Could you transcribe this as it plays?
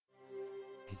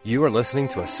You are listening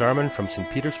to a sermon from St.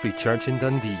 Peter's Free Church in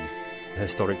Dundee, the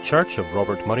historic church of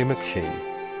Robert Murray McShane.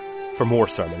 For more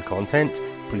sermon content,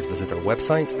 please visit our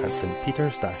website at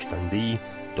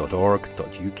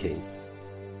stpeters-dundee.org.uk.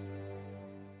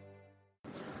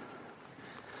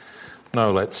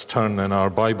 Now let's turn in our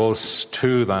Bibles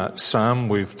to that psalm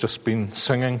we've just been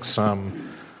singing,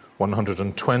 Psalm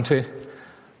 120,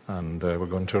 and we're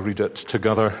going to read it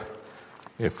together.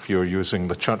 If you're using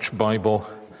the church Bible,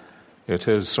 it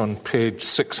is on page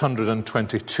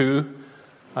 622,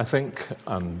 I think,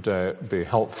 and be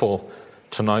helpful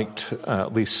tonight,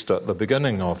 at least at the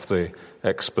beginning of the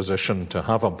exposition, to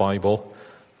have a Bible.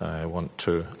 I want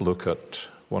to look at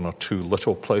one or two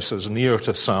little places near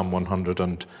to Psalm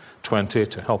 120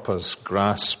 to help us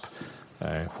grasp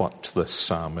what this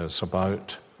psalm is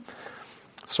about.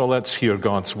 So let's hear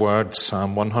God's word,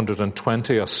 Psalm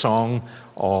 120, a song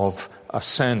of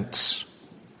ascents.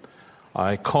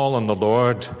 I call on the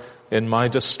Lord in my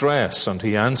distress, and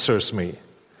he answers me.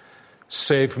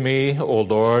 Save me, O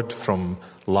Lord, from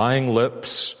lying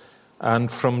lips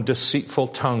and from deceitful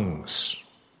tongues.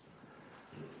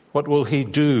 What will he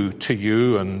do to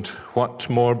you, and what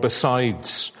more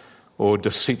besides, O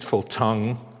deceitful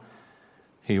tongue?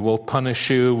 He will punish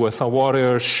you with a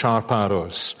warrior's sharp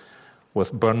arrows,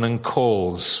 with burning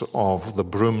coals of the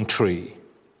broom tree.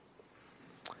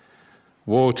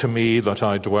 Woe to me that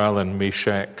I dwell in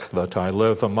Meshech, that I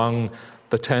live among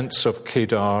the tents of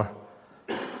Kedar.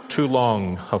 Too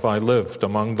long have I lived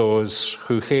among those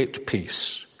who hate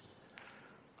peace.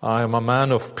 I am a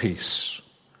man of peace,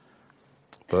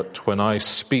 but when I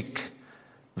speak,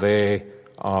 they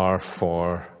are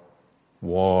for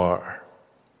war.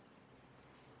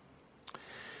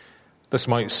 This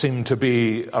might seem to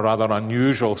be a rather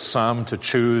unusual psalm to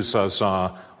choose as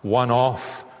a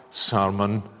one-off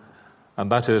sermon, and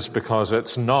that is because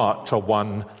it's not a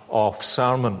one-off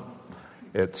sermon.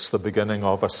 It's the beginning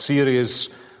of a series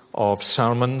of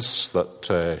sermons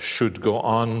that should go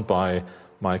on, by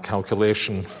my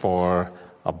calculation, for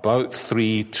about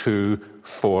 3 to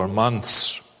 4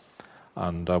 months.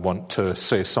 And I want to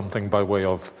say something by way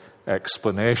of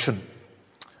explanation.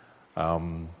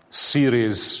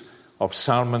 Series of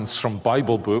sermons from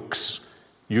Bible books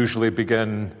usually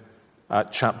begin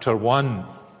at chapter 1.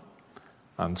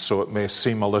 And so it may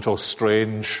seem a little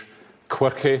strange,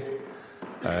 quirky,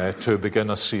 to begin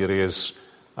a series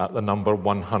at the number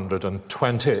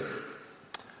 120.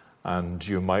 And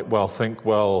you might well think,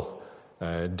 well,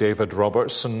 David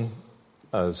Robertson,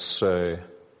 as I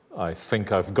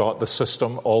think I've got the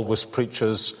system, always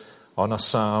preaches on a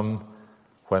psalm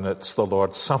when it's the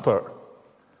Lord's Supper.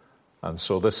 And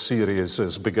so this series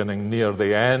is beginning near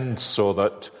the end, so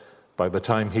that by the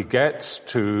time he gets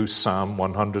to Psalm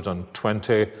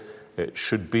 120, it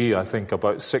should be, I think,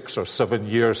 about 6 or 7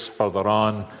 years further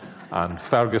on, and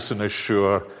Ferguson is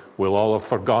sure we'll all have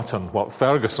forgotten what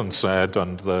Ferguson said,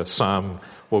 and the psalm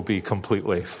will be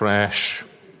completely fresh.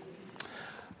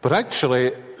 But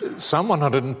actually, Psalm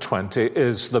 120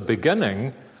 is the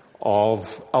beginning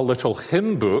of a little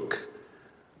hymn book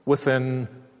within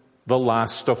the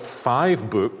last of 5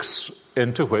 books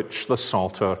into which the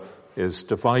Psalter is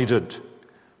divided.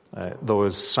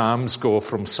 Those psalms go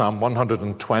from Psalm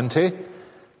 120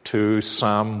 to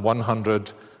Psalm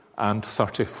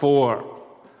 134.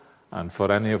 And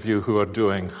for any of you who are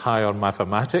doing higher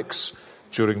mathematics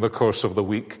during the course of the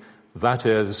week, that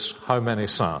is how many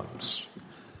psalms?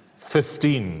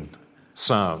 15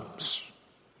 psalms.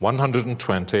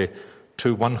 120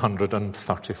 to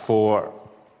 134.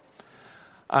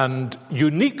 And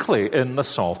uniquely in the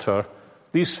Psalter,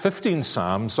 these 15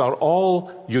 psalms are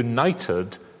all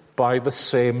united by the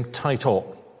same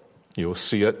title. You'll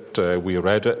see it, we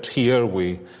read it here.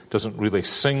 Doesn't really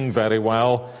sing very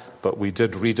well, but we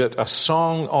did read it, a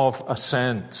song of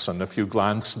ascents. And if you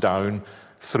glance down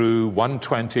through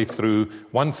 120 through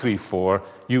 134,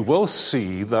 you will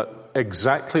see that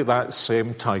exactly that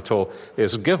same title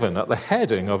is given at the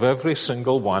heading of every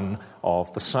single one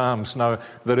of the psalms. Now,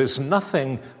 there is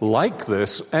nothing like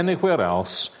this anywhere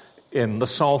else in the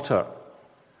Psalter.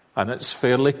 And it's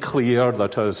fairly clear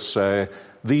that as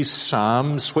these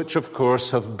psalms, which of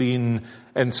course have been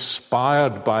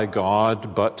inspired by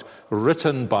God, but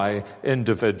written by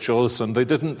individuals, and they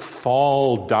didn't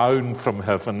fall down from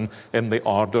heaven in the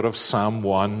order of Psalm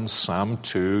 1, Psalm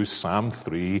 2, Psalm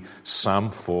 3, Psalm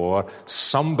 4.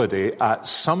 Somebody at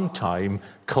some time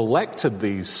collected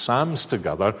these psalms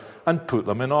together and put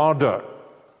them in order.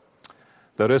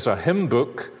 There is a hymn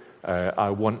book. I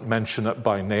won't mention it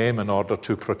by name in order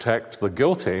to protect the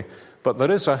guilty, but there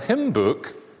is a hymn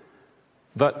book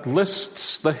that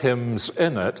lists the hymns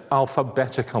in it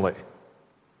alphabetically.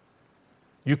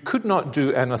 You could not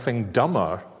do anything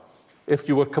dumber if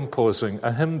you were composing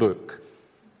a hymn book,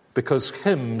 because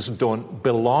hymns don't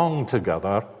belong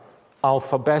together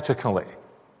alphabetically.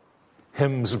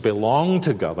 Hymns belong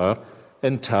together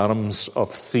in terms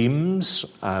of themes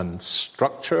and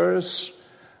structures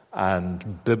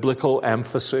and biblical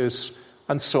emphasis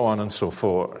and so on and so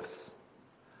forth.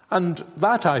 And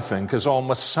that, I think, is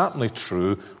almost certainly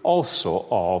true also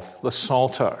of the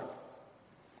Psalter.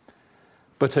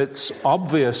 But it's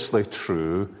obviously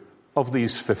true of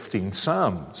these 15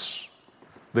 psalms.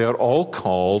 They are all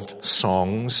called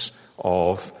songs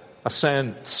of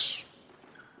ascents.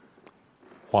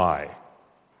 Why?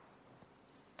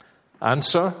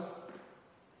 Answer: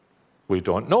 we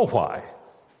don't know why.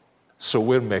 So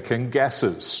we're making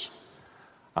guesses.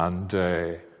 And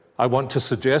I want to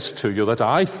suggest to you that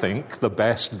I think the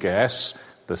best guess,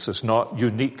 this is not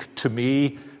unique to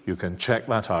me, you can check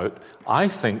that out, I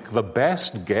think the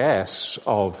best guess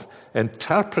of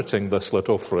interpreting this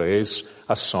little phrase,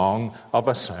 a song of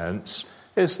ascents,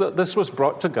 is that this was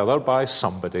brought together by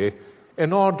somebody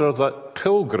in order that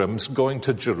pilgrims going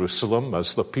to Jerusalem,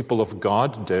 as the people of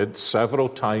God did several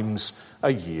times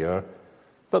a year,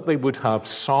 that they would have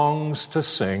songs to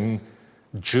sing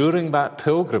during that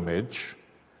pilgrimage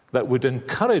that would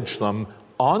encourage them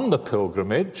on the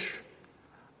pilgrimage,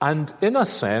 and in a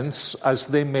sense, as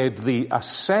they made the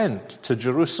ascent to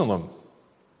Jerusalem.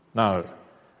 Now,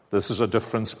 this is a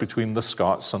difference between the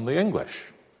Scots and the English,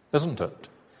 isn't it?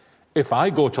 If I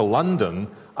go to London,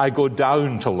 I go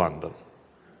down to London.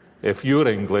 If you're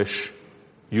English,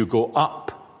 you go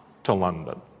up to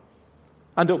London.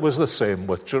 And it was the same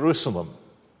with Jerusalem.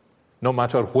 No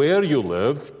matter where you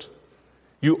lived,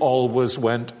 you always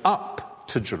went up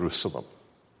to Jerusalem.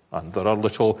 And there are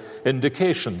little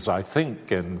indications, I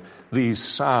think, in these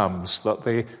psalms that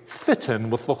they fit in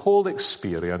with the whole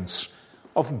experience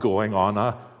of going on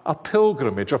a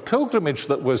pilgrimage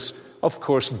that was, of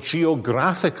course,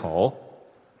 geographical,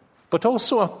 but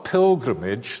also a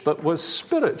pilgrimage that was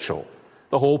spiritual.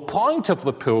 The whole point of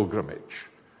the pilgrimage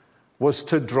was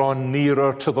to draw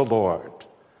nearer to the Lord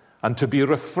and to be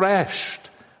refreshed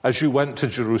as you went to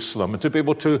Jerusalem, and to be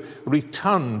able to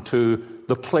return to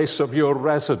the place of your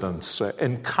residence,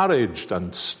 encouraged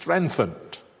and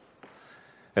strengthened.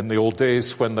 In the old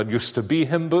days when there used to be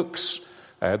hymn books,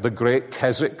 the Great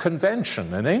Keswick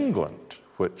Convention in England,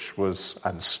 which was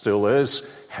and still is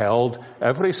held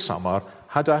every summer,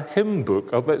 had a hymn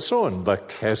book of its own, the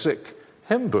Keswick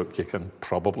Hymn Book. You can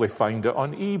probably find it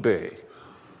on eBay.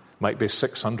 Might be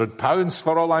 £600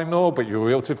 for all I know, but you'll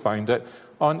be able to find it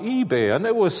on eBay. And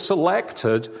it was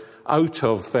selected out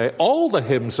of all the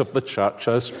hymns of the church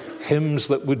as hymns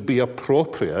that would be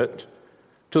appropriate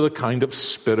to the kind of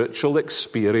spiritual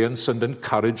experience and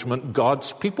encouragement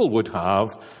God's people would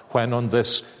have when on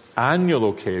this annual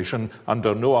occasion,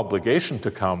 under no obligation to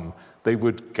come, they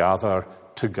would gather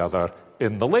together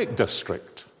in the Lake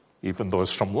District. Even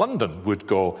those from London would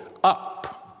go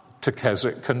up to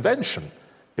Keswick Convention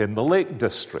in the Lake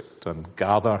District and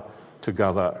gather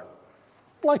together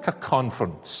like a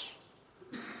conference.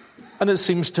 And it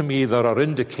seems to me there are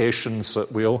indications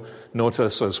that we'll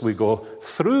notice as we go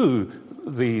through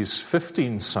these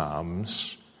 15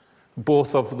 psalms,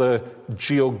 both of the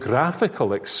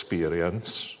geographical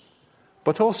experience,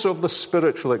 but also of the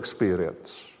spiritual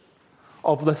experience,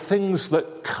 of the things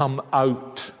that come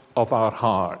out of our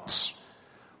hearts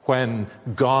when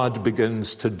God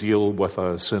begins to deal with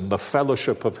us in the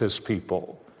fellowship of his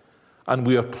people, and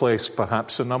we are placed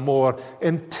perhaps in a more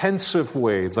intensive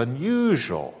way than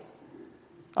usual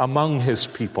among his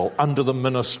people, under the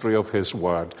ministry of his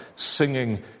word,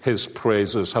 singing his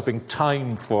praises, having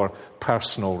time for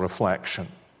personal reflection.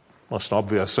 Most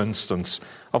obvious instance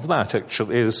of that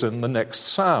actually is in the next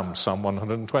psalm, Psalm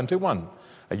 121.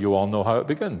 And you all know how it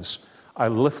begins. I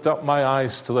lift up my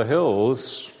eyes to the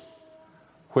hills.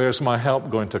 Where's my help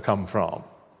going to come from?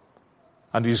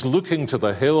 And he's looking to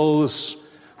the hills,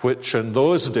 which in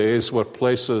those days were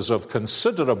places of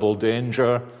considerable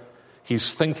danger.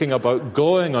 He's thinking about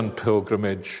going on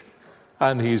pilgrimage,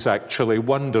 and he's actually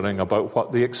wondering about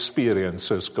what the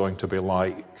experience is going to be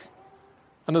like.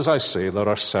 And as I say, there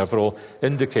are several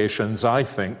indications, I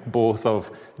think, both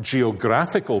of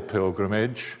geographical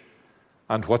pilgrimage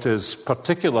and what is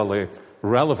particularly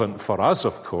relevant for us,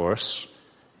 of course,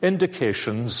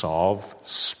 indications of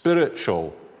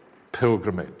spiritual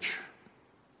pilgrimage.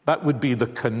 That would be the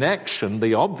connection,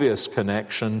 the obvious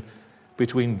connection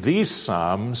between these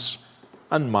psalms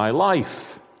and my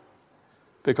life,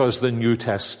 because the New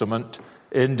Testament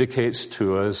indicates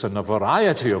to us in a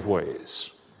variety of ways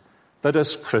that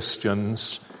as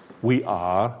Christians we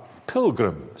are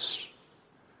pilgrims.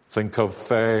 Think of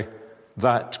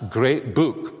that great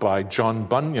book by John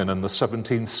Bunyan in the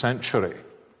 17th century,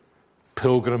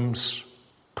 Pilgrim's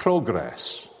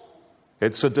Progress.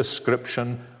 It's a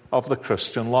description of the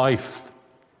Christian life.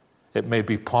 It may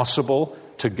be possible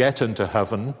to get into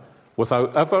heaven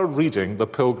without ever reading the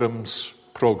Pilgrim's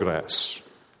Progress.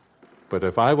 But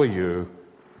if I were you,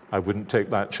 I wouldn't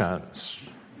take that chance.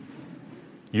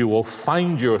 You will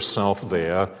find yourself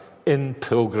there in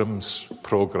Pilgrim's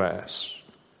Progress.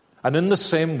 And in the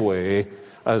same way,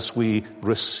 as we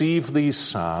receive these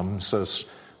psalms, as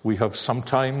we have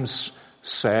sometimes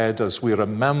said, as we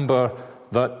remember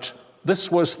that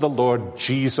this was the Lord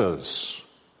Jesus'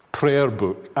 prayer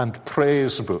book and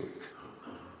praise book,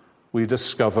 we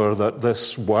discover that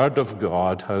this Word of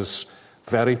God has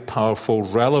very powerful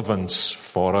relevance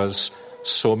for us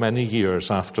so many years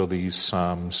after these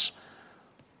psalms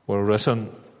were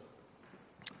written.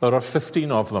 There are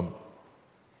 15 of them.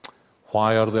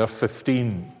 Why are there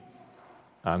 15?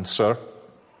 Answer,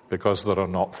 because there are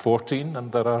not 14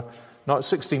 and there are not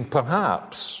 16.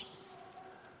 Perhaps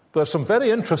there are some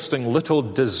very interesting little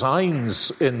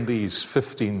designs in these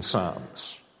 15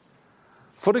 psalms.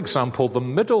 For example, the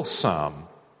middle psalm.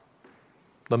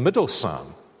 The middle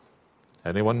psalm.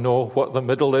 Anyone know what the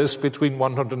middle is between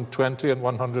 120 and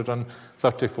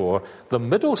 134? The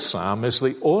middle psalm is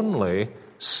the only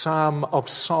Psalm of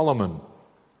Solomon.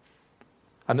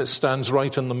 And it stands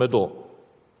right in the middle.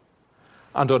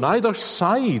 And on either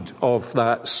side of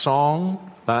that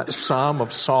song, that Psalm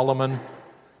of Solomon,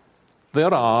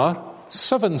 there are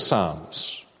 7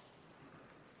 psalms.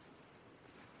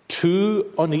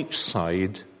 2 on each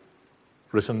side,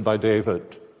 written by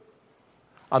David.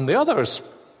 And the others,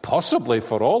 possibly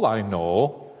for all I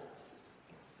know,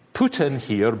 put in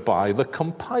here by the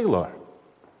compiler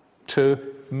to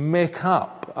make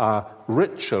up a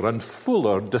richer and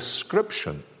fuller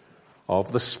description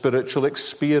of the spiritual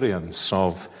experience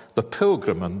of the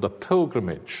pilgrim and the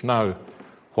pilgrimage. Now,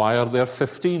 why are there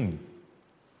 15?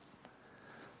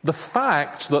 The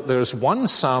fact that there's 1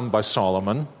 psalm by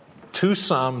Solomon, 2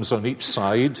 psalms on each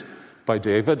side by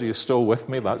David, are you still with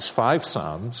me? That's 5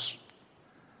 psalms.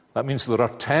 That means there are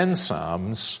 10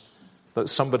 psalms that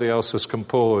somebody else has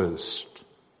composed.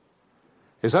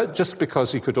 Is that just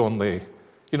because he could only,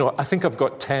 I think I've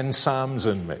got 10 psalms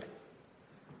in me?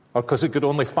 Or because he could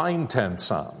only find 10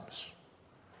 psalms?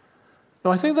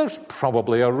 No, I think there's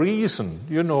probably a reason.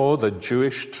 The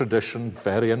Jewish tradition,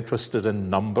 very interested in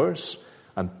numbers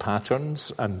and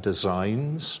patterns and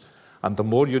designs. And the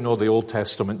more you know the Old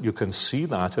Testament, you can see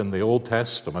that in the Old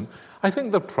Testament. I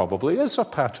think there probably is a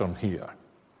pattern here.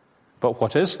 But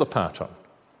what is the pattern?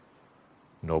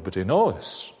 Nobody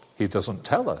knows. He doesn't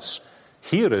tell us.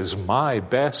 Here is my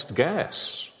best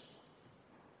guess.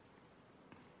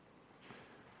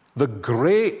 The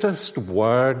greatest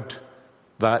word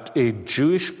that a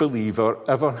Jewish believer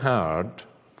ever heard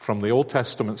from the Old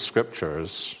Testament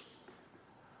scriptures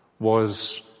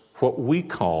was what we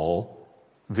call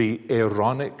the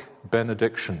Aaronic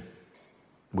benediction.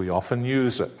 We often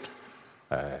use it.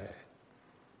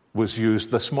 Was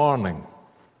used this morning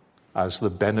as the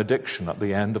benediction at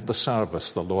the end of the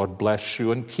service. The Lord bless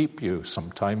you and keep you.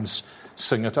 Sometimes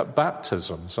sing it at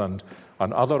baptisms and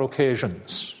on other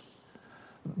occasions.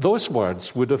 Those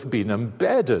words would have been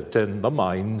embedded in the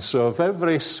minds of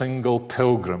every single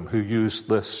pilgrim who used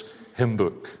this hymn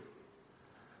book.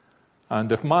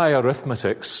 And if my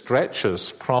arithmetic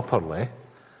stretches properly,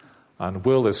 and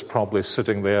Will is probably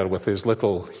sitting there with his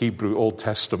little Hebrew Old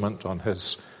Testament on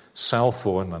his cell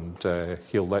phone, and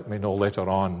he'll let me know later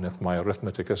on if my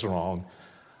arithmetic is wrong.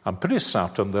 I'm pretty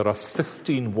certain there are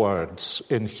 15 words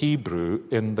in Hebrew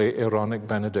in the Aaronic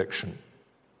benediction.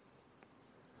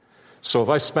 So have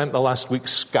I spent the last week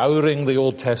scouring the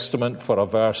Old Testament for a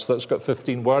verse that's got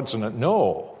 15 words in it?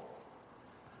 No.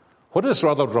 What is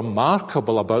rather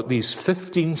remarkable about these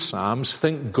 15 psalms,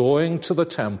 think going to the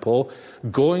temple,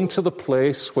 going to the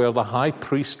place where the high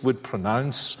priest would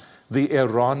pronounce the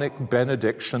Aaronic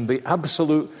benediction, the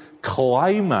absolute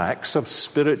climax of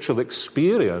spiritual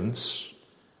experience.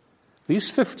 These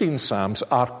 15 psalms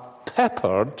are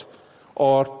peppered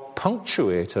or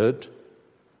punctuated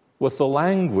with the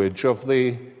language of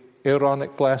the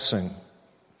Aaronic blessing,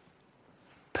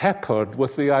 peppered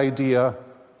with the idea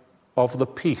of the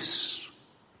peace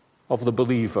of the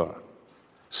believer,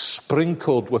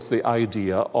 sprinkled with the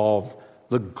idea of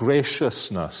the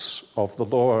graciousness of the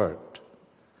Lord,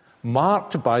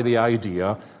 marked by the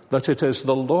idea that it is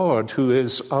the Lord who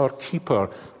is our keeper.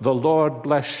 The Lord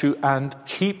bless you and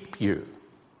keep you.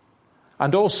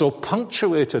 And also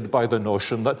punctuated by the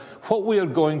notion that what we are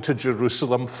going to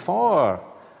Jerusalem for,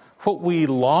 What we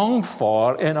long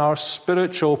for in our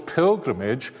spiritual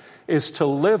pilgrimage is to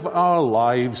live our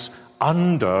lives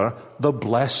under the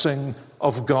blessing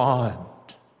of God.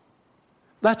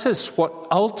 That is what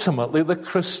ultimately the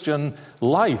Christian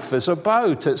life is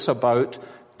about. It's about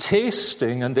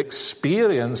tasting and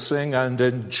experiencing and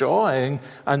enjoying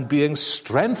and being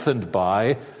strengthened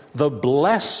by the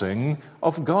blessing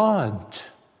of God.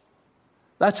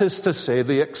 That is to say,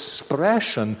 the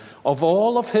expression of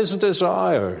all of his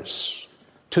desires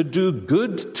to do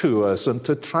good to us and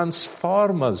to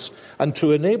transform us and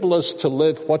to enable us to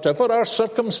live, whatever our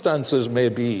circumstances may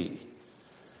be,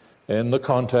 in the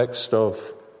context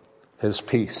of his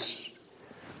peace.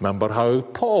 Remember how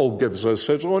Paul gives us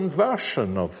his own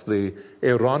version of the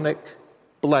Aaronic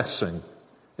blessing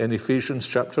in Ephesians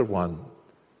chapter 1,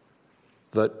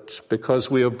 that because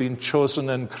we have been chosen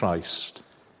in Christ,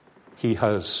 he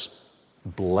has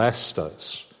blessed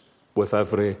us with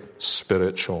every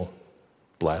spiritual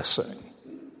blessing.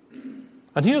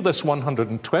 And here, this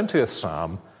 120th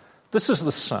Psalm, this is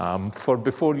the Psalm for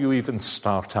before you even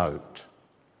start out.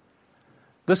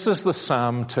 This is the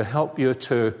Psalm to help you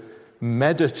to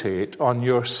meditate on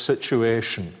your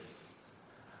situation,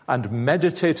 and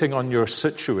meditating on your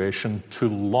situation to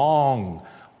long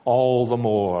all the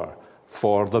more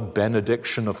for the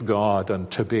benediction of God and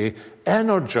to be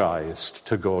energized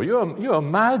to go. You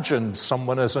imagine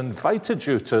someone has invited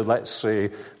you to, let's say,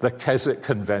 the Keswick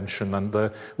Convention, and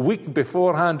the week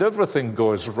beforehand everything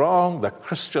goes wrong. The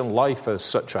Christian life is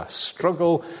such a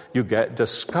struggle. You get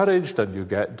discouraged and you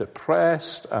get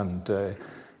depressed, and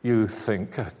you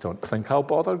think, I don't think I'll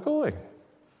bother going.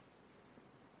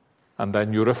 And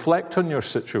then you reflect on your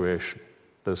situation.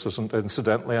 This isn't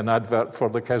incidentally an advert for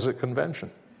the Keswick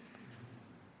Convention.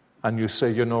 And you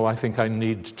say, I think I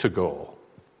need to go.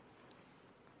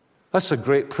 That's a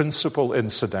great principle,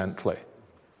 incidentally.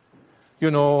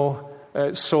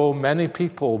 So many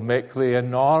people make the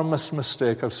enormous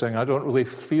mistake of saying, I don't really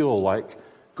feel like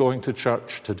going to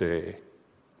church today.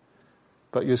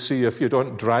 But you see, if you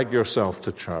don't drag yourself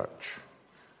to church,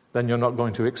 then you're not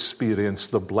going to experience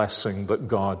the blessing that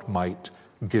God might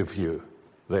give you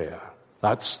there.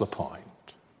 That's the point.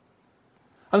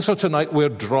 And so tonight we're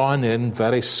drawn in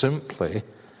very simply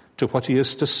to what he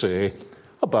is to say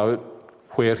about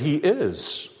where he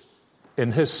is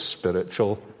in his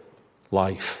spiritual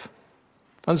life.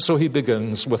 And so he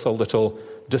begins with a little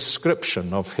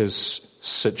description of his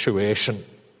situation.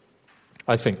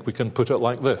 I think we can put it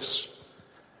like this.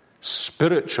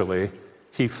 Spiritually,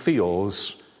 he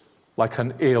feels like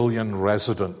an alien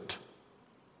resident.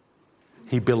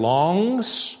 He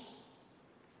belongs.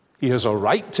 He has a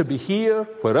right to be here,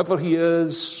 wherever he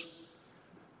is.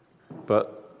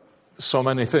 But so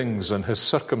many things in his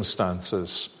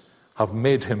circumstances have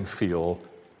made him feel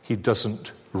he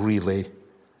doesn't really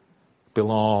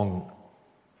belong.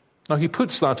 Now, he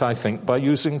puts that, I think, by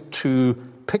using two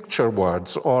picture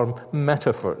words or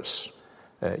metaphors.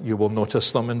 You will notice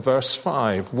them in verse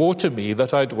 5. Woe to me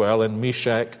that I dwell in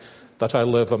Meshech, that I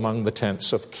live among the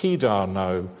tents of Kedar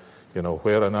now.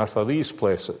 Where on earth are these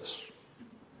places?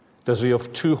 Does he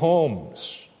have two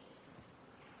homes?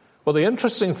 Well, the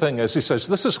interesting thing is, he says,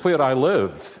 this is where I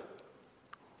live.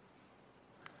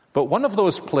 But one of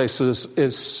those places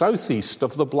is southeast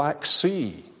of the Black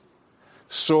Sea.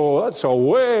 So that's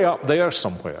way up there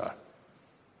somewhere.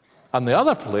 And the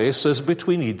other place is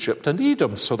between Egypt and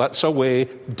Edom. So that's way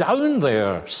down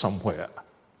there somewhere.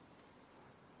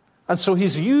 And so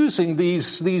he's using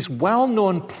these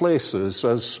well-known places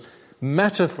as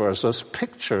metaphors, as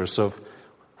pictures of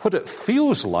what it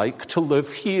feels like to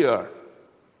live here.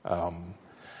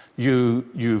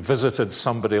 You visited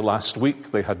somebody last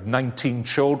week. They had 19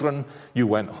 children. You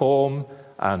went home,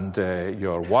 and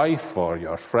your wife or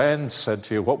your friend said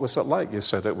to you, what was it like? You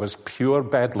said it was pure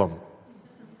bedlam.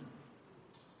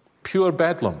 Pure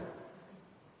bedlam.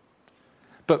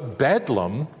 But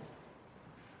Bedlam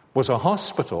was a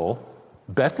hospital,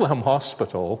 Bethlehem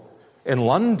Hospital in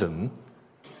London,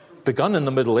 begun in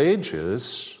the Middle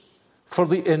Ages, for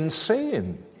the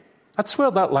insane. That's where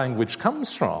that language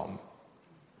comes from.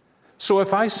 So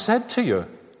if I said to you,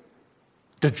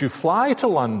 did you fly to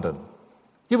London?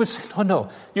 You would say, no,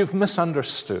 you've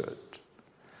misunderstood.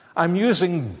 I'm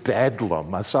using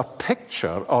Bedlam as a picture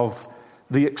of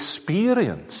the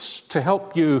experience to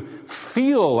help you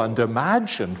feel and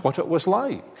imagine what it was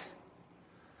like.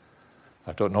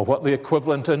 I don't know what the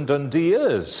equivalent in Dundee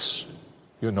is,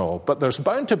 but there's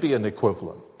bound to be an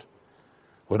equivalent.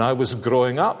 When I was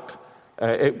growing up,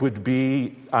 it would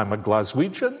be, I'm a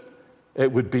Glaswegian,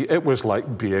 it was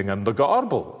like being in the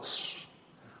Gorbals.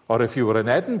 Or if you were in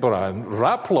Edinburgh and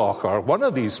Raploch or one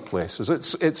of these places,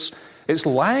 it's It's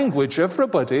language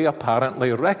everybody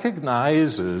apparently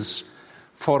recognizes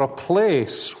for a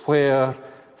place where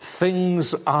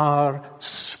things are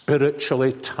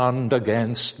spiritually turned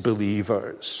against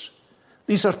believers.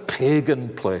 These are pagan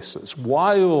places,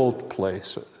 wild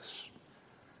places.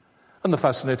 And the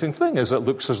fascinating thing is, it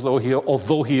looks as though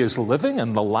although he is living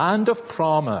in the land of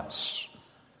promise,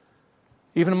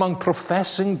 even among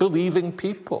professing, believing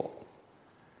people,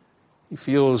 he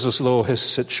feels as though his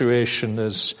situation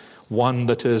is one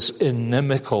that is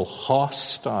inimical,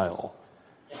 hostile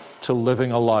to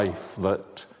living a life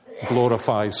that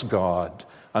glorifies God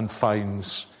and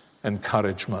finds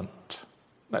encouragement.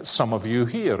 That some of you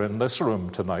here in this room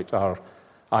tonight are,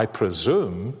 I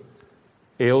presume,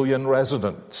 alien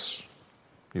residents.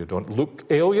 You don't look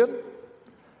alien,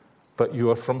 but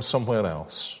you are from somewhere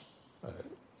else.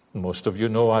 Most of you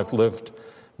know I've lived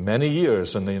many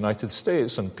years in the United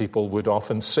States, and people would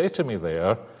often say to me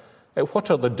there,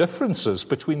 what are the differences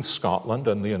between Scotland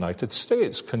and the United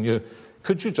States? Could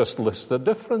you just list the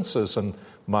differences? And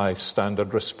my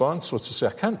standard response was to say,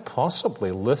 I can't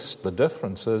possibly list the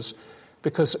differences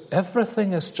because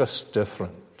everything is just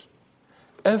different.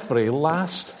 Every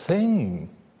last thing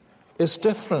is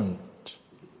different.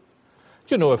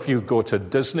 You know, if you go to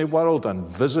Disney World and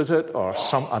visit it, or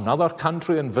another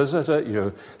country and visit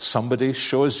it, somebody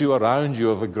shows you around, you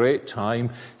have a great time.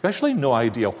 You have actually no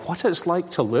idea what it's like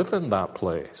to live in that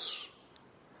place,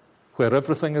 where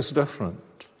everything is different.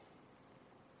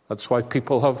 That's why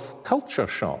people have culture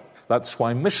shock. That's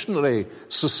why missionary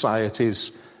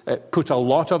societies put a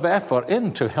lot of effort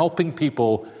into helping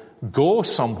people go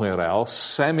somewhere else,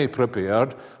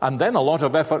 semi-prepared, and then a lot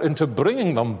of effort into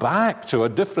bringing them back to a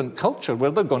different culture where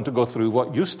they're going to go through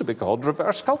what used to be called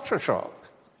reverse culture shock.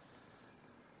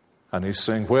 And he's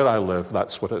saying, where I live,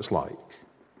 that's what it's like.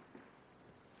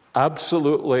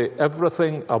 Absolutely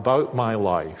everything about my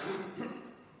life,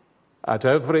 at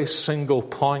every single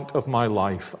point of my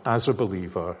life as a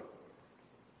believer,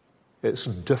 it's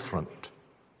different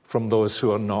from those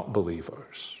who are not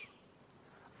believers.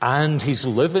 And he's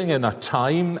living in a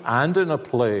time and in a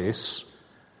place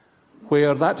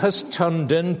where that has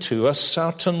turned into a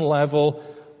certain level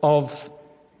of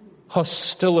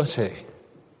hostility.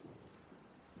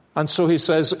 And so he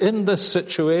says, in this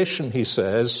situation, he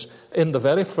says, in the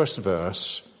very first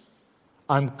verse,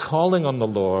 I'm calling on the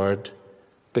Lord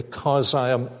because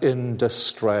I am in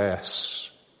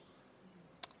distress.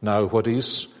 Now, what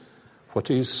he's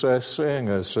saying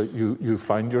is that you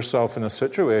find yourself in a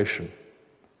situation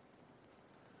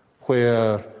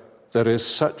where there is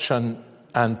such an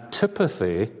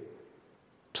antipathy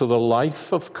to the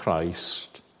life of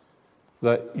Christ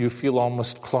that you feel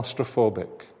almost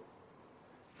claustrophobic.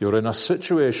 You're in a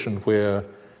situation where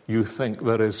you think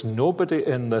there is nobody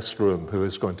in this room who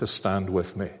is going to stand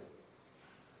with me.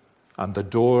 And the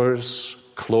doors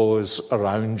close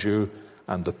around you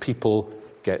and the people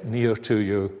get near to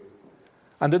you.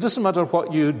 And it doesn't matter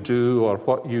what you do or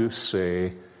what you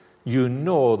say, you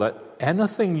know that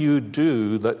anything you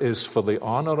do that is for the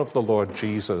honor of the Lord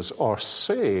Jesus or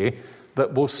say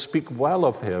that will speak well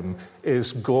of him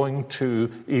is going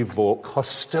to evoke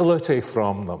hostility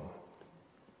from them.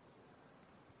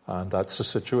 And that's the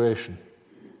situation.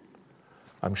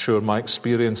 I'm sure my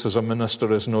experience as a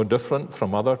minister is no different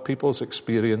from other people's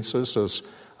experiences as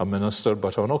a minister,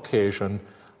 but on occasion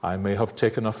I may have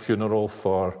taken a funeral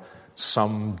for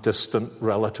some distant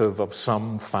relative of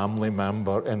some family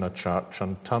member in a church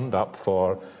and turned up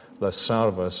for the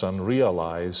service and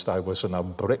realized I was in a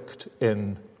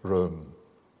bricked-in room.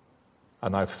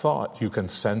 And I've thought you can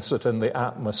sense it in the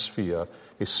atmosphere,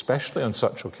 especially on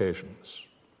such occasions.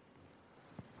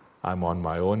 I'm on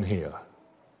my own here.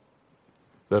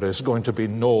 There is going to be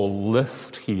no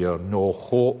lift here, no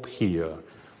hope here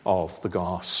of the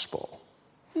gospel.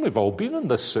 We've all been in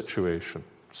this situation.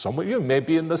 Some of you may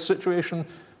be in this situation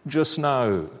just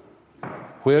now,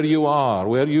 where you are,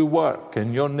 where you work,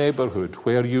 in your neighborhood,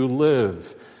 where you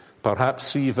live,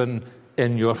 perhaps even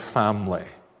in your family,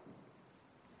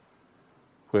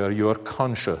 where you are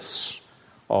conscious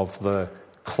of the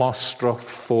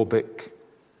claustrophobic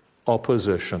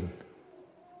opposition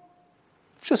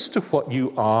just to what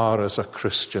you are as a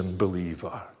Christian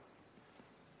believer.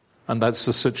 And that's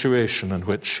the situation in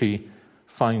which he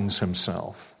finds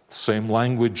himself. Same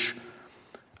language,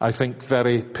 I think,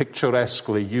 very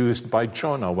picturesquely used by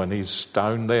Jonah when he's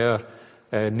down there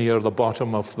near the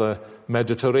bottom of the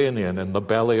Mediterranean in the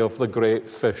belly of the great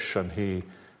fish, and he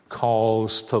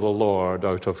calls to the Lord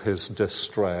out of his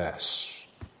distress.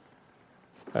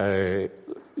 There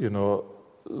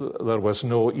was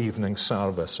no evening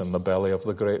service in the belly of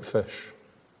the great fish.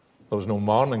 There was no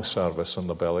morning service in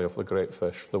the belly of the great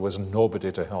fish. There was nobody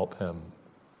to help him.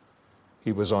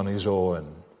 He was on his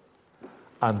own.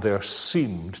 And there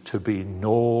seemed to be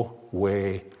no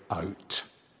way out.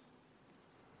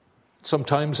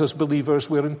 Sometimes as believers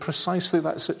we're in precisely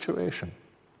that situation.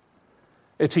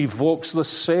 It evokes the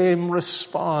same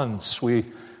response. We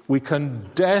can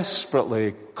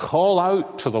desperately call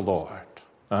out to the Lord.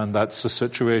 And that's the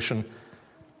situation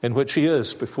in which he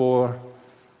is before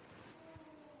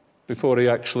he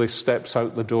actually steps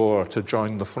out the door to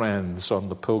join the friends on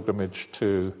the pilgrimage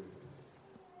to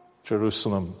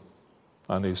Jerusalem.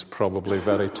 And he's probably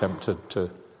very tempted to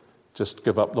just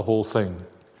give up the whole thing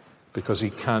because he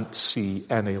can't see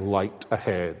any light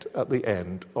ahead at the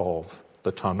end of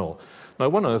the tunnel. Now,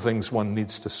 one of the things one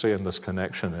needs to say in this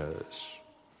connection is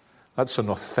that's an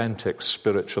authentic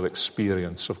spiritual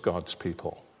experience of God's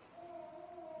people.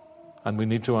 And we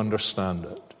need to understand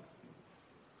it.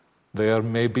 There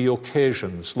may be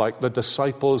occasions, like the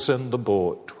disciples in the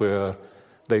boat, where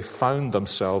they found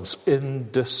themselves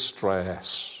in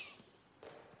distress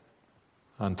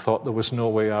and thought there was no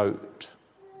way out.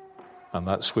 And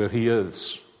that's where he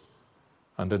is.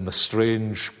 And in the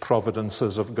strange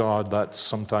providences of God, that's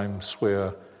sometimes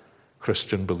where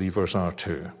Christian believers are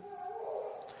too.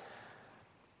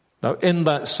 Now, in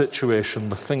that situation,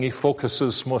 the thing he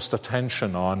focuses most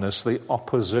attention on is the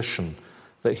opposition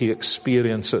that he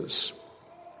experiences.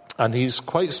 And he's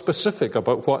quite specific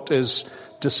about what is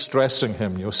distressing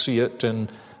him. You'll see it in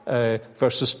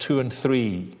verses 2 and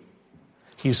 3.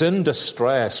 He's in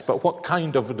distress, but what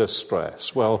kind of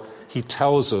distress? Well, he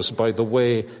tells us by the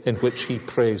way in which he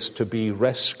prays to be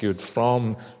rescued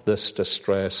from this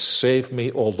distress. Save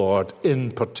me, O Lord,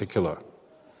 in particular,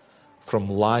 from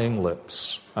lying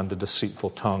lips and a deceitful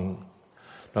tongue.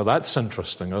 Now that's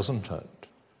interesting, isn't it?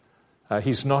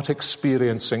 He's not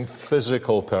experiencing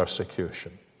physical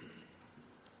persecution.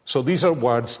 So these are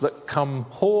words that come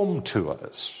home to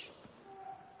us.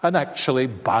 And actually,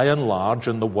 by and large,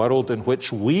 in the world in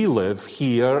which we live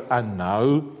here and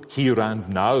now,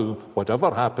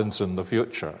 whatever happens in the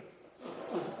future,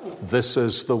 this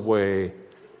is the way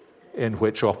in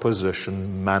which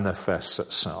opposition manifests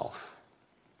itself.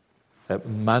 It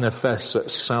manifests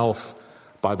itself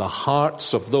by the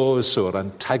hearts of those who are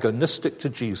antagonistic to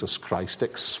Jesus Christ,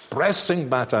 expressing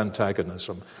that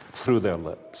antagonism through their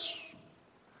lips.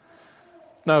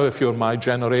 Now, if you're my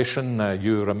generation,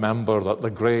 you remember that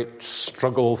the great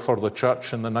struggle for the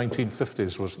church in the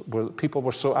 1950s was where people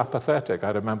were so apathetic. I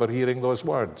remember hearing those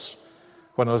words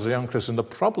when I was a young Christian. The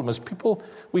problem is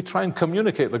we try and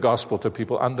communicate the gospel to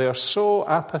people, and they're so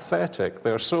apathetic,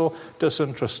 they're so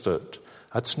disinterested.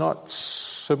 That's not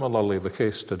similarly the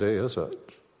case today, is it?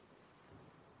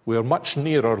 We are much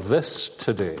nearer this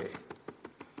today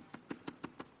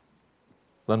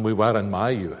than we were in my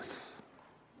youth.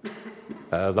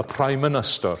 The Prime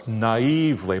Minister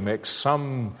naively makes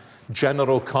some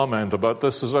general comment about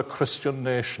this is a Christian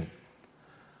nation.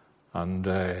 And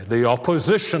the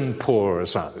opposition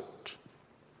pours out.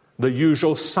 The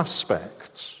usual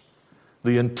suspects,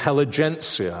 the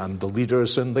intelligentsia and the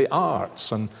leaders in the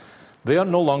arts. And they are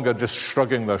no longer just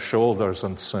shrugging their shoulders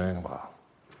and saying, well,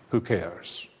 who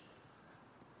cares?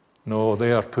 No,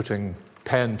 they are putting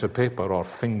pen to paper or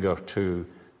finger to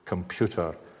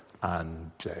computer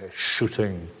and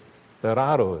shooting their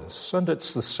arrows. And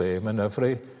it's the same in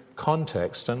every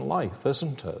context in life,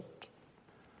 isn't it?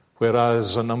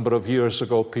 Whereas a number of years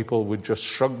ago, people would just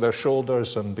shrug their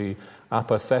shoulders and be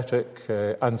apathetic.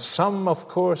 And some, of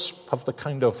course, have the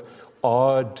kind of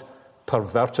odd,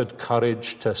 perverted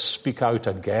courage to speak out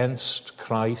against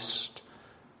Christ.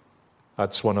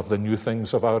 That's one of the new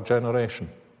things of our generation.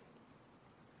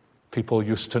 People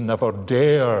used to never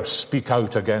dare speak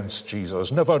out against Jesus,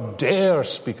 never dare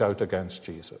speak out against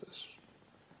Jesus.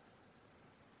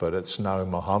 But it's now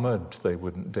Muhammad they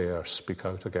wouldn't dare speak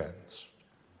out against.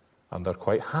 And they're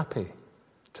quite happy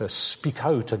to speak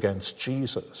out against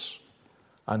Jesus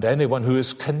and anyone who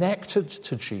is connected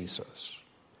to Jesus.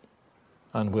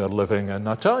 And we're living in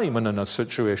a time and in a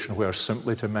situation where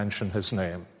simply to mention his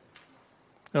name.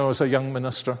 You know, as a young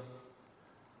minister,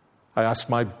 I asked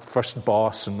my first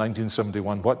boss in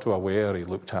 1971, what do I wear? He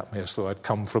looked at me as though I'd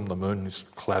come from the moon, his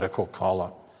clerical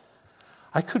collar.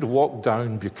 I could walk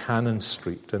down Buchanan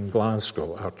Street in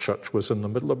Glasgow. Our church was in the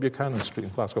middle of Buchanan Street in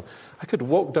Glasgow. I could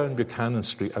walk down Buchanan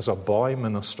Street as a boy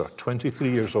minister,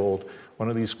 23 years old, one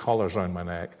of these collars around my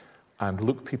neck, and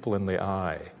look people in the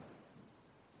eye.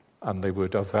 And they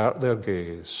would avert their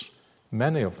gaze,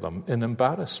 many of them in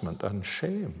embarrassment and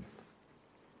shame.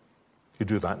 You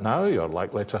do that now, you're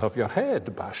likely to have your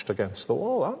head bashed against the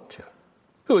wall, aren't you?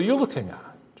 Who are you looking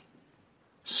at?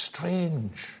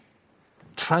 Strange.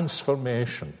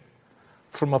 transformation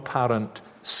from apparent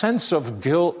sense of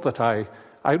guilt that I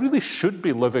really should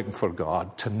be living for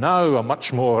God to now a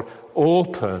much more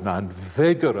open and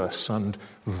vigorous and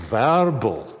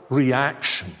verbal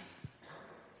reaction.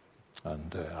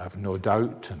 And I've no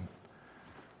doubt in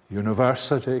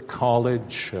university,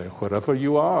 college, wherever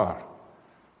you are,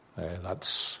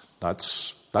 that's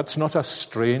not a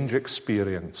strange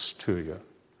experience to you.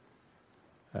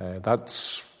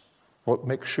 That's what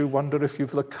makes you wonder if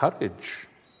you've the courage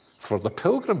for the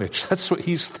pilgrimage. That's what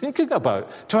he's thinking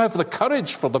about. To have the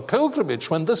courage for the pilgrimage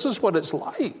when this is what it's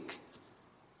like.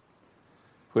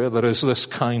 Where there is this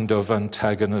kind of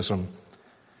antagonism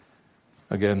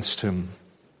against him.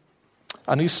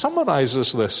 And he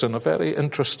summarizes this in a very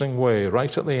interesting way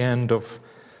right at the end of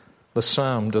the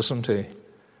psalm, doesn't he?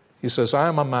 He says, I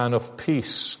am a man of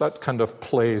peace. That kind of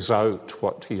plays out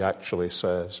what he actually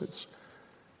says.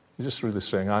 He's just really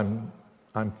saying,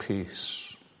 I'm peace,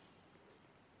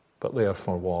 but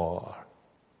therefore war.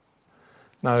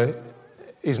 Now,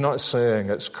 he's not saying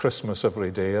it's Christmas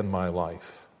every day in my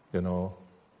life,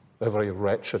 Every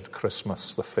wretched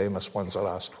Christmas, the famous ones are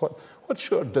asked,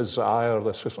 what's your desire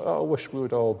this Christmas? Oh, I wish we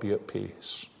would all be at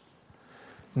peace.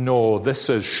 No, this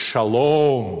is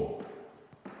shalom.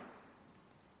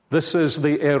 This is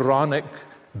the Aaronic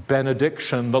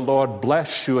benediction. The Lord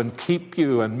bless you and keep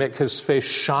you and make his face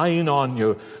shine on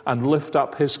you and lift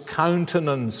up his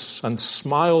countenance and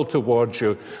smile towards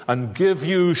you and give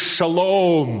you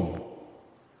shalom.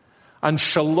 And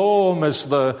shalom is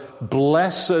the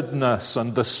blessedness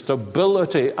and the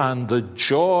stability and the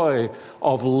joy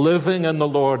of living in the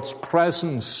Lord's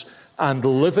presence and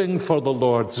living for the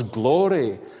Lord's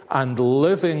glory and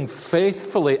living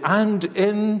faithfully and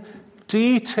in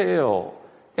detail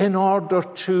in order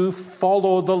to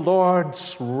follow the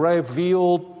Lord's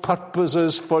revealed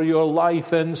purposes for your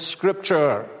life in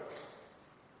Scripture.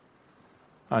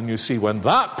 And you see, when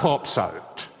that pops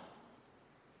out,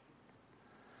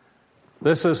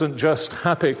 this isn't just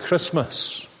happy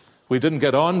Christmas. We didn't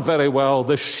get on very well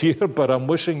this year, but I'm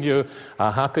wishing you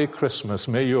a happy Christmas.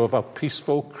 May you have a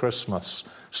peaceful Christmas,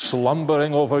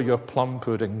 slumbering over your plum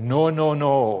pudding. No, no,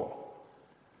 no.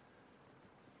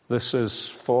 This is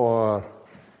for,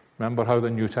 remember how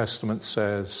the New Testament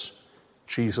says,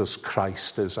 Jesus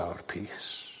Christ is our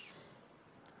peace.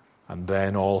 And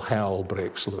then all hell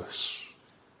breaks loose.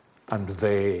 And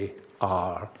they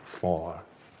are for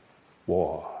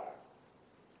war.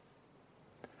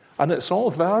 And it's all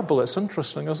verbal. It's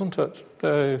interesting, isn't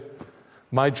it?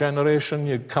 My generation,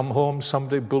 you'd come home,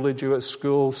 somebody bullied you at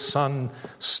school. Son,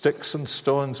 sticks and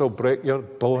stones will break your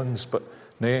bones, but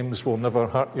names will never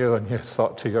hurt you. And you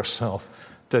thought to yourself,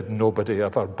 did nobody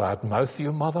ever badmouth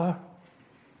you, mother?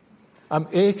 I'm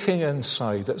aching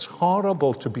inside. It's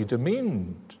horrible to be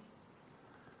demeaned.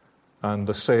 And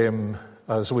the same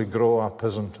as we grow up,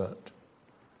 isn't it?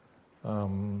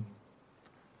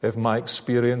 If my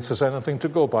experience is anything to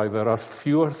go by, there are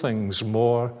fewer things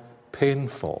more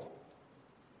painful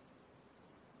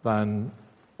than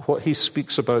what he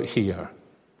speaks about here.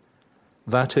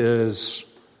 That is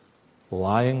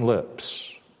lying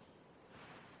lips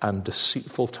and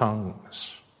deceitful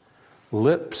tongues.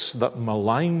 Lips that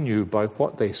malign you by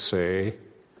what they say,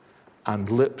 and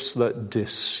lips that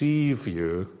deceive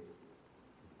you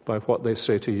by what they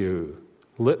say to you.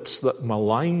 Lips that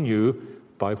malign you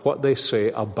by what they say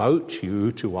about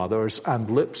you to others, and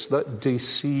lips that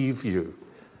deceive you.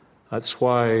 That's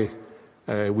why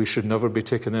we should never be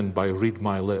taken in by read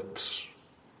my lips.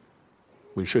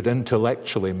 We should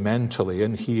intellectually, mentally,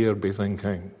 in here be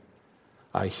thinking,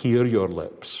 I hear your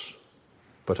lips,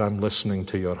 but I'm listening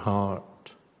to your heart.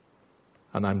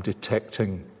 And I'm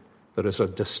detecting there is a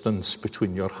distance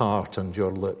between your heart and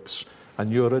your lips,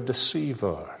 and you're a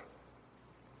deceiver.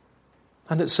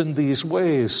 And it's in these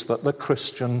ways that the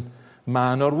Christian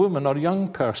man or woman or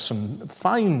young person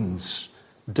finds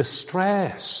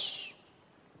distress.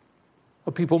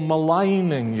 Or people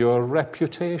maligning your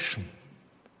reputation.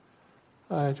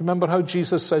 Do you remember how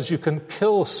Jesus says you can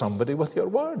kill somebody with your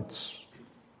words?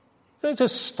 You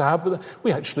just stab them.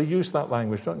 We actually use that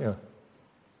language, don't you?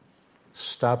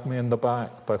 Stab me in the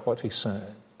back by what he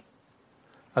said.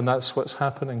 And that's what's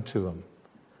happening to him.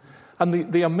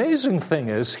 And the amazing thing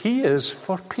is, he is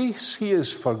for peace. He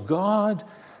is for God.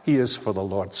 He is for the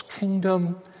Lord's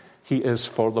kingdom. He is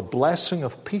for the blessing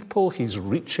of people. He's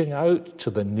reaching out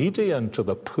to the needy and to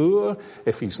the poor.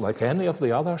 If he's like any of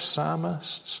the other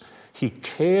psalmists, he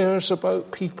cares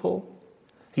about people.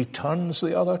 He turns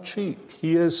the other cheek.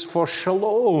 He is for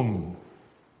shalom.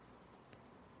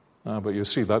 But you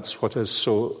see, that's what is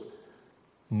so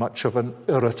much of an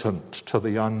irritant to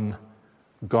the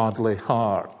ungodly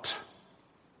heart.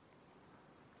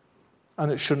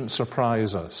 And it shouldn't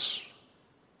surprise us.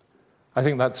 I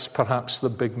think that's perhaps the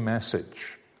big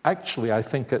message. Actually, I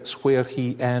think it's where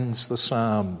he ends the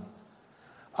psalm.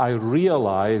 I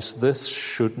realize this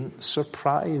shouldn't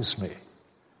surprise me.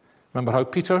 Remember how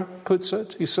Peter puts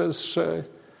it? He says,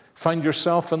 find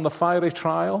yourself in the fiery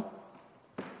trial?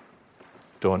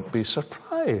 Don't be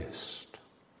surprised.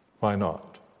 Why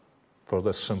not? For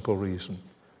this simple reason.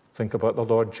 Think about the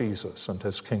Lord Jesus and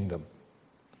his kingdom.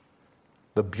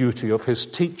 The beauty of his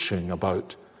teaching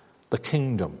about the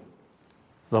kingdom.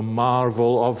 The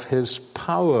marvel of his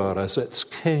power as its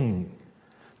king,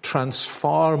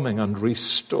 transforming and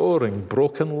restoring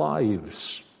broken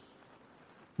lives.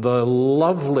 The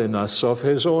loveliness of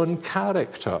his own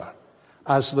character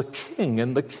as the king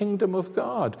in the kingdom of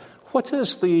God. What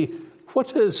is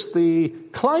the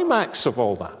climax of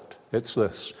all that? It's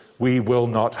this: we will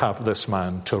not have this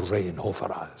man to reign over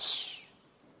us.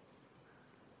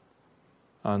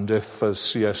 And if, as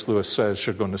C.S. Lewis says,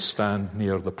 you're going to stand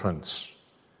near the prince,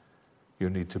 you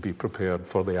need to be prepared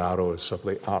for the arrows of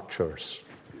the archers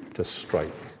to strike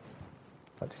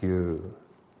at you.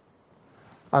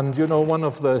 And you know, one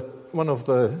of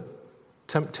the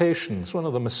temptations, one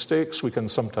of the mistakes we can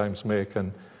sometimes make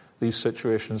in these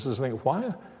situations is think,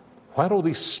 why are all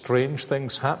these strange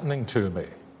things happening to me?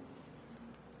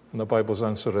 And the Bible's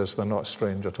answer is they're not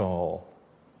strange at all.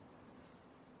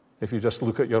 If you just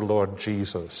look at your Lord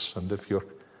Jesus, and if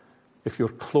you're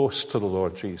close to the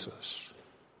Lord Jesus,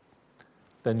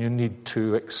 then you need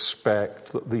to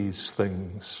expect that these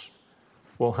things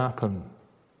will happen.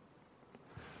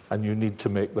 And you need to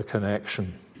make the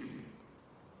connection.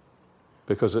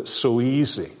 Because it's so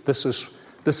easy. This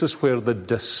is where the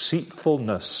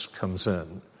deceitfulness comes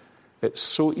in. It's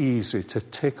so easy to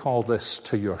take all this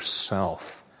to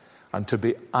yourself and to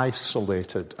be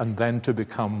isolated and then to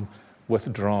become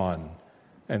withdrawn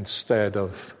instead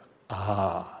of,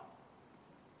 now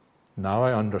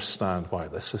I understand why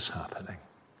this is happening.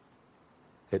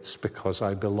 It's because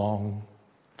I belong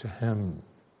to him.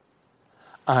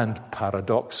 And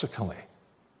paradoxically,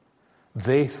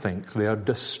 they think they are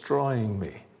destroying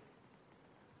me.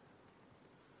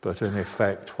 But in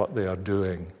effect, what they are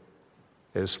doing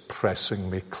is pressing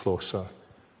me closer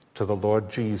to the Lord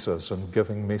Jesus and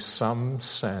giving me some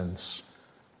sense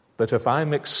that if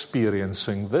I'm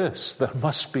experiencing this, there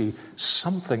must be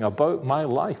something about my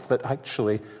life that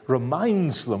actually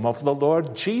reminds them of the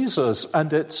Lord Jesus,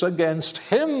 and it's against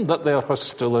him that their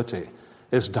hostility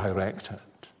is directed.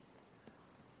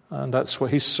 And that's what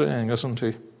he's saying, isn't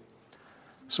he?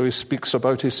 So he speaks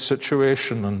about his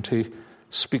situation, and he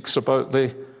speaks about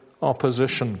the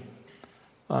opposition.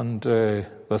 And the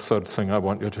third thing I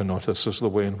want you to notice is the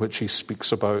way in which he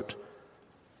speaks about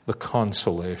the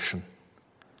consolation.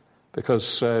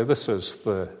 Because this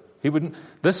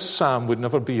psalm would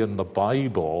never be in the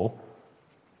Bible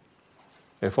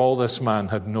if all this man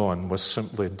had known was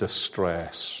simply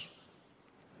distress.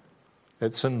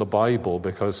 It's in the Bible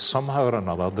because somehow or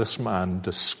another this man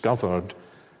discovered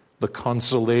the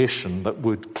consolation that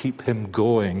would keep him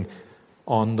going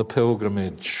on the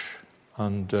pilgrimage.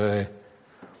 And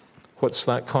what's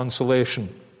that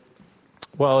consolation?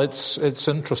 Well, it's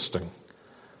interesting.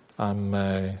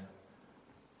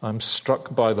 I'm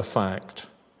struck by the fact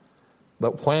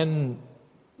that when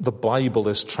the Bible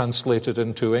is translated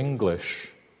into English,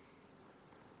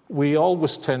 we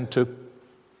always tend to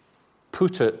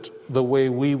put it the way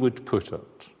we would put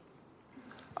it.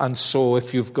 And so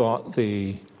if you've got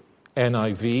the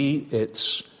NIV,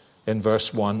 it's in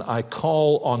verse 1, I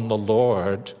call on the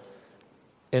Lord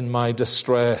in my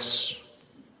distress.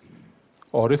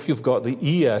 Or if you've got the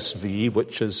ESV,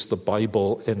 which is the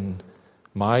Bible in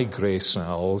my grey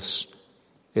cells,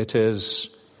 it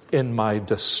is, in my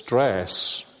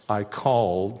distress, I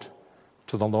called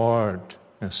to the Lord.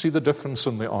 Now, see the difference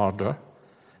in the order?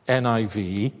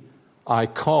 NIV, I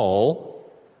call.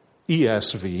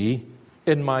 ESV,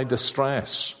 in my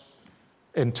distress.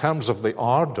 In terms of the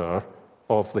order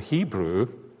of the Hebrew,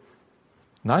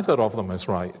 neither of them is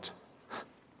right.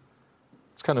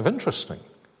 It's kind of interesting.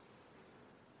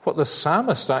 What the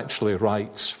psalmist actually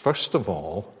writes, first of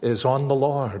all, is on the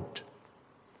Lord.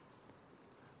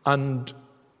 And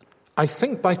I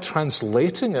think by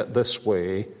translating it this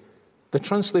way, the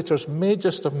translators may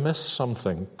just have missed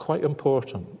something quite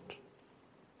important.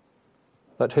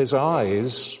 That his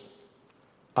eyes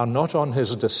are not on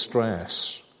his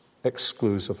distress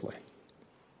exclusively.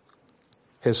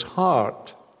 His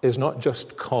heart is not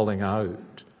just calling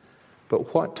out,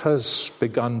 But what has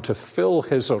begun to fill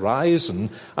his horizon,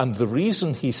 and the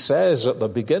reason he says at the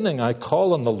beginning, I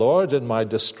call on the Lord in my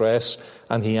distress,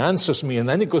 and he answers me, and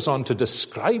then he goes on to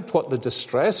describe what the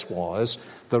distress was,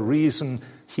 the reason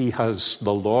he has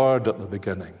the Lord at the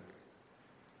beginning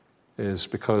is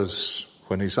because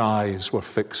when his eyes were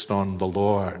fixed on the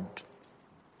Lord,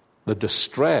 the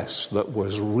distress that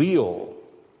was real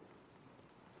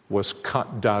was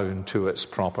cut down to its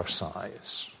proper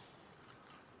size.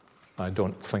 I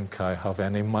don't think I have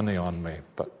any money on me,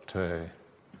 but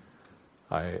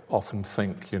I often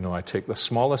think, I take the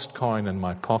smallest coin in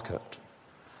my pocket,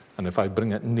 and if I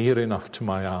bring it near enough to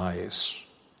my eyes,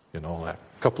 a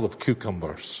couple of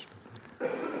cucumbers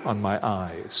on my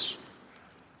eyes,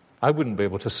 I wouldn't be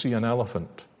able to see an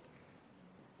elephant.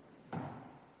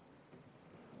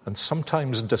 And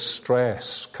sometimes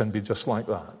distress can be just like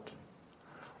that.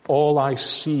 All I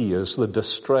see is the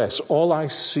distress. All I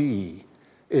see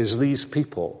is these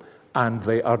people, and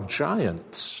they are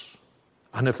giants.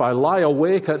 And if I lie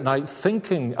awake at night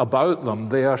thinking about them,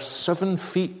 they are 7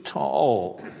 feet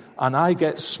tall, and I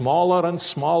get smaller and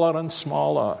smaller and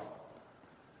smaller.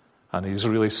 And he's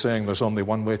really saying there's only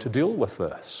one way to deal with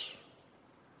this.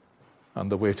 And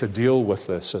the way to deal with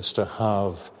this is to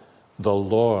have the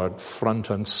Lord front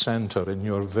and center in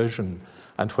your vision.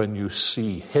 And when you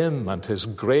see him and his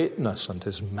greatness and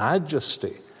his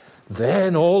majesty,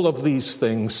 then all of these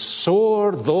things,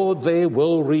 sore though they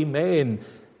will remain,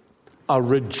 are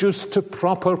reduced to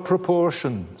proper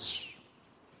proportions.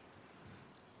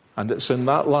 And it's in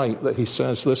that light that he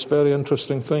says this very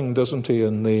interesting thing, doesn't he,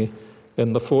 in the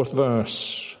 4th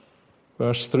verse.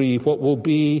 Verse 3, what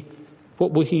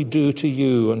will he do to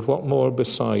you, and what more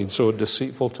besides, O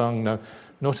deceitful tongue? Now,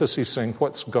 notice he's saying,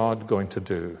 what's God going to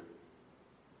do?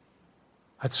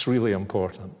 That's really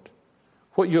important.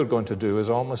 What you're going to do is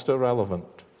almost irrelevant.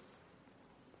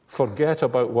 Forget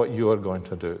about what you are going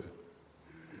to do.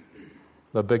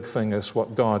 The big thing is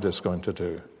what God is going to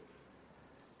do.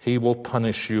 He will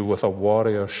punish you with a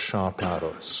warrior's sharp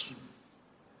arrows.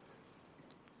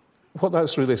 What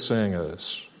that's really saying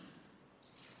is,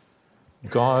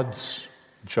 God's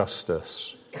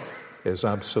justice is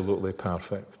absolutely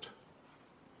perfect.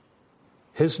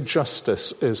 His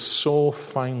justice is so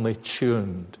finely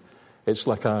tuned. It's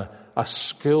like a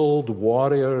skilled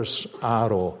warrior's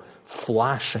arrow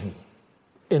flashing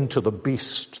into the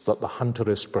beast that the hunter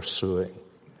is pursuing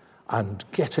and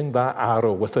getting that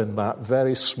arrow within that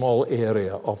very small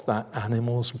area of that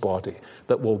animal's body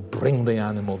that will bring the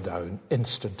animal down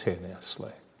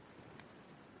instantaneously.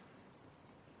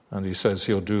 And he says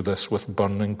he'll do this with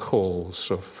burning coals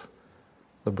of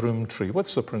the broom tree.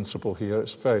 What's the principle here?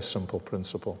 It's a very simple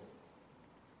principle.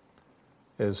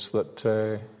 Is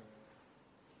that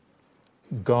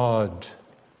God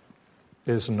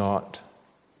is not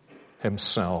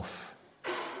himself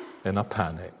in a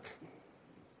panic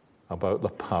about the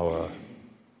power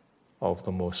of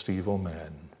the most evil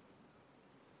men.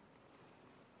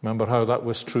 Remember how that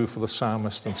was true for the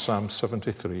psalmist in Psalm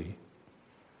 73?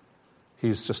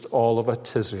 He's just all of a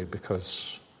tizzy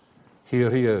because here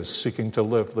he is seeking to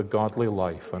live the godly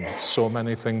life, and so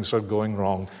many things are going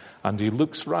wrong. And he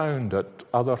looks round at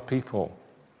other people,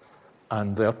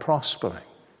 and they're prospering,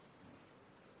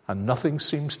 and nothing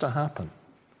seems to happen.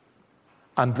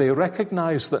 And they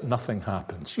recognize that nothing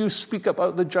happens. You speak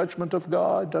about the judgment of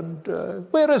God, and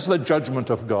where is the judgment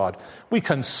of God? We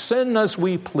can sin as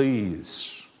we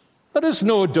please. There is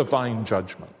no divine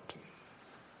judgment.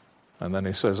 And then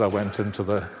he says, I went into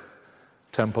the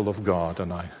temple of God,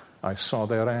 and I saw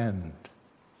their end.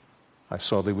 I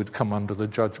saw they would come under the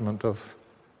judgment of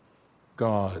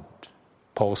God.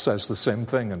 Paul says the same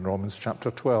thing in Romans chapter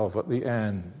 12 at the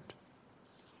end.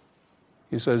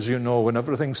 He says, when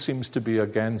everything seems to be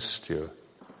against you,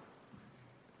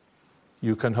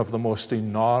 you can have the most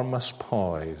enormous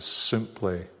poise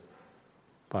simply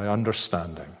by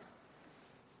understanding.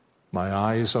 My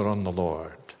eyes are on the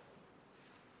Lord,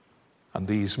 and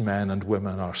these men and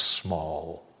women are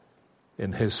small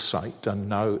in his sight and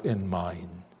now in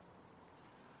mine.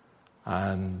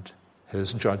 And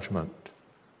his judgment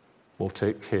will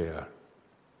take care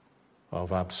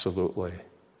of absolutely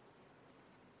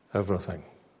everything.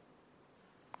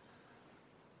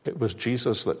 It was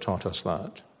Jesus that taught us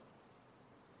that.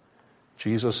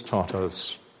 Jesus taught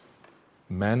us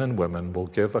men and women will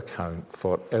give account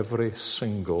for every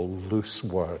single loose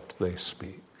word they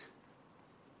speak.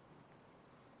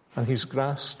 And he's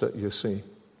grasped it, you see.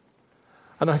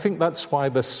 And I think that's why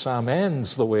this psalm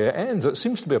ends the way it ends. It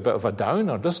seems to be a bit of a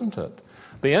downer, doesn't it?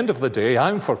 The end of the day,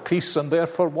 I'm for peace and they're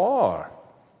for war.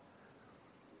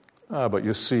 But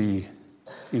you see,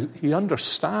 He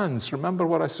understands. Remember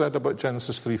what I said about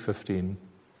Genesis 3:15?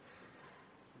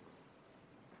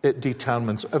 It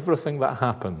determines everything that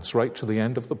happens right to the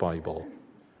end of the Bible.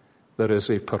 There is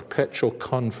a perpetual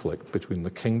conflict between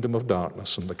the kingdom of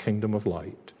darkness and the kingdom of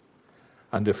light.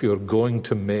 And if you're going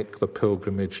to make the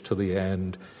pilgrimage to the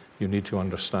end, you need to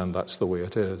understand that's the way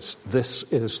it is. This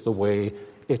is the way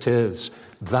it is.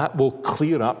 That will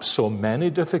clear up so many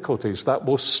difficulties. That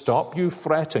will stop you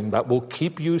fretting. That will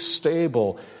keep you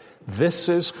stable. This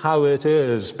is how it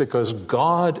is because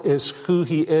God is who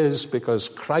he is, because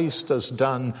Christ has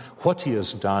done what he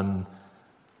has done.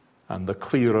 And the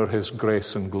clearer his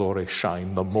grace and glory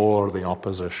shine, the more the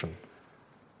opposition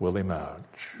will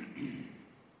emerge.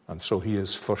 And so he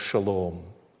is for shalom,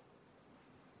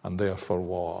 and they are for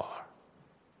war.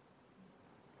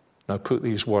 Now put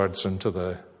these words into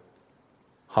the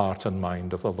heart and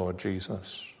mind of the Lord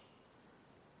Jesus.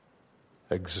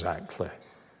 Exactly.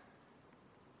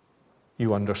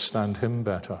 You understand him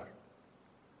better.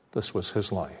 This was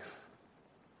his life.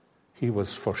 He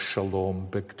was for shalom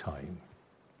big time.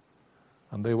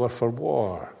 And they were for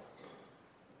war,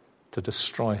 to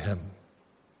destroy him.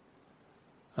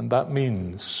 And that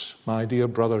means, my dear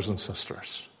brothers and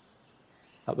sisters,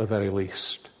 at the very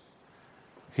least,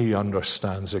 he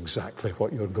understands exactly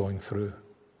what you're going through.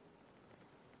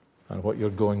 And what you're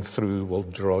going through will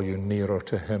draw you nearer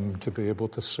to him to be able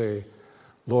to say,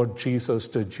 Lord Jesus,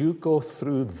 did you go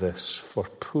through this for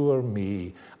poor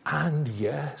me? And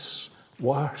yes,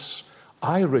 worse,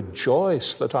 I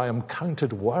rejoice that I am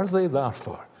counted worthy,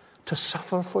 therefore, to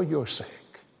suffer for your sake.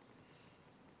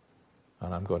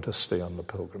 And I'm going to stay on the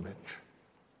pilgrimage.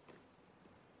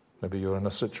 Maybe you're in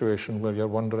a situation where you're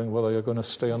wondering whether you're going to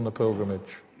stay on the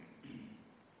pilgrimage.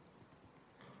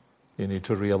 You need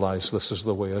to realize this is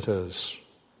the way it is.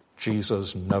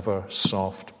 Jesus never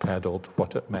soft-pedaled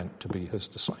what it meant to be his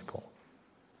disciple.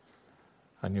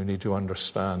 And you need to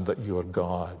understand that your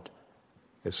God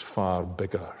is far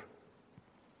bigger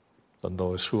than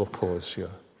those who oppose you.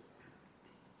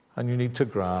 And you need to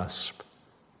grasp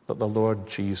that the Lord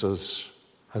Jesus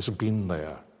has been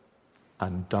there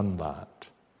and done that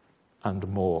and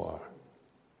more.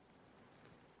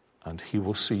 And he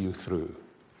will see you through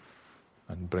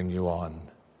and bring you on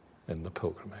in the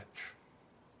pilgrimage.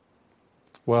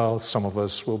 Well, some of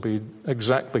us will be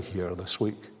exactly here this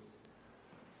week,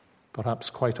 perhaps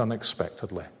quite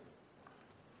unexpectedly.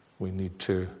 We need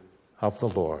to have the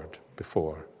Lord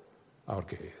before our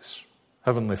gaze.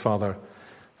 Heavenly Father,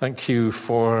 thank you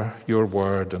for your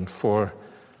word and for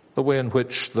the way in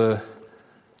which the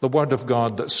word of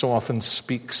God that so often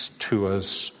speaks to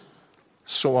us,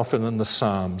 so often in the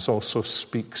Psalms, also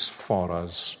speaks for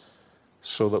us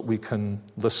so that we can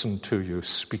listen to you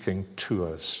speaking to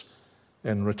us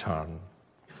in return.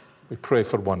 We pray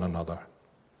for one another.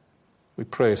 We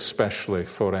pray especially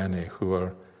for any who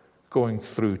are going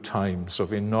through times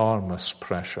of enormous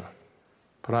pressure,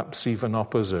 perhaps even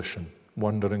opposition,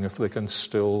 wondering if they can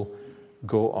still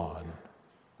go on.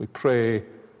 We pray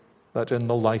that in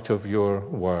the light of your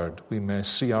word, we may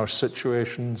see our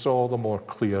situations all the more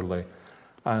clearly,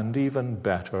 and even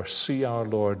better, see our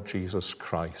Lord Jesus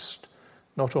Christ,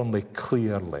 not only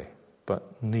clearly,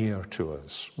 but near to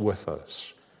us, with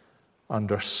us,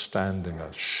 understanding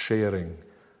us, sharing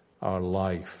our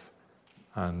life,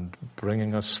 and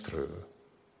bringing us through.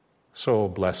 So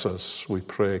bless us, we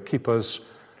pray. Keep us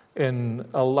in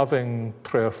a loving,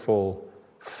 prayerful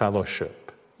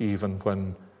fellowship, even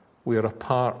when we are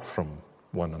apart from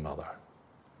one another.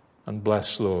 And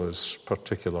bless those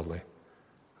particularly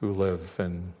who live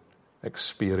in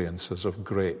experiences of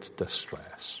great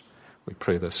distress. We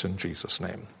pray this in Jesus'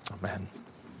 name. Amen.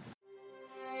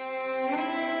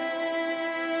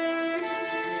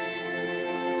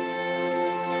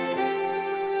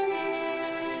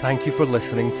 Thank you for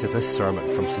listening to this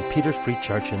sermon from St. Peter's Free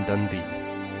Church in Dundee.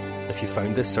 If you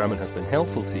found this sermon has been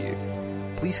helpful to you,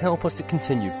 please help us to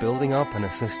continue building up and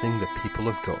assisting the people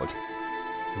of God.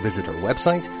 Visit our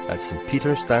website at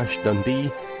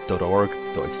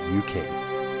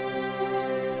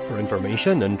stpeters-dundee.org.uk. For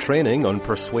information and training on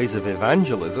persuasive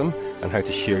evangelism and how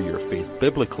to share your faith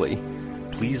biblically,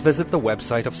 please visit the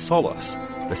website of Solas,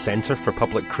 the Centre for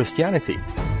Public Christianity,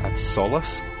 at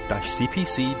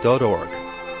solas-cpc.org.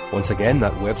 Once again,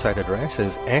 that website address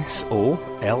is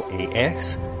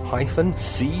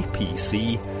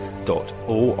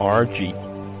solas-cpc.org.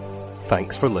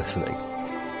 Thanks for listening.